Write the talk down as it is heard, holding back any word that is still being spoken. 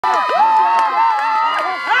Some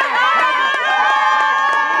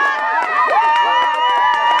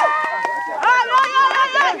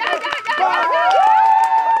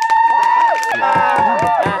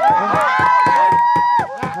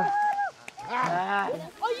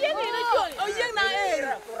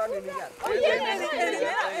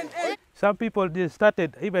people just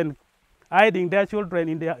started even hiding their children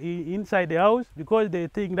inside the house because they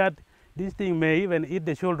think that this thing may even eat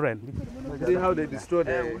the children. See how they destroy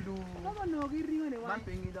the...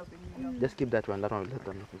 Just keep that one. Let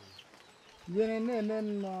them look.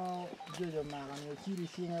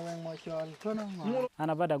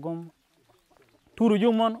 Ana bada gom turu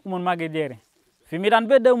jumon umon magedere fi midan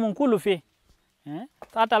bedde mun kulu fi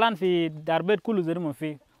tatalan fi darbet kulu zeri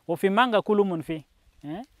fi o fi manga kulu mun fi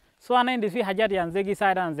so ana indi fi hajat yan zegi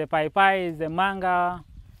saidan ze pai ze manga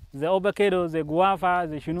ze obakero ze guava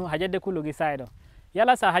ze shunu hajat de kulu gi saido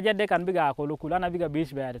yala sa hajat de kan biga ko kulu ana biga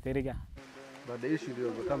bish be teriga. But the issue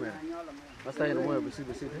is the camera. What's that in the way? Bisi.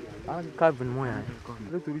 I can't even more.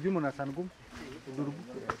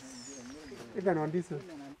 Even on this.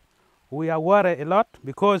 We are worried a lot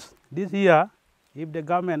because this year, if the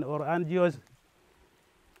government or NGOs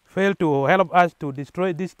fail to help us to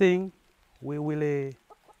destroy this thing, we will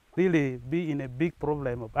really be in a big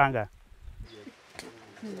problem of anger.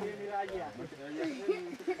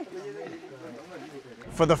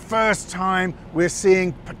 For the first time, we're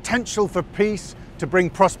seeing potential for peace to bring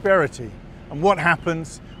prosperity. And what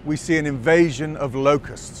happens? We see an invasion of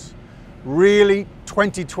locusts. Really,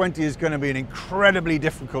 2020 is going to be an incredibly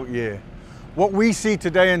difficult year. What we see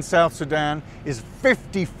today in South Sudan is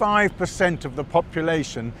 55% of the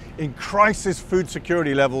population in crisis food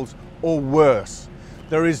security levels or worse.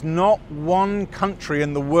 There is not one country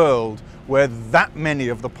in the world where that many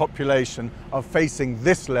of the population are facing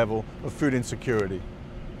this level of food insecurity.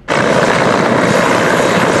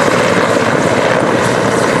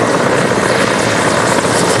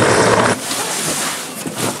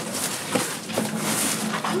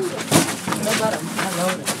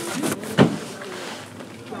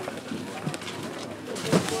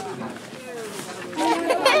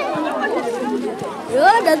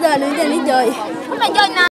 Rửa đã giờ lên chơi.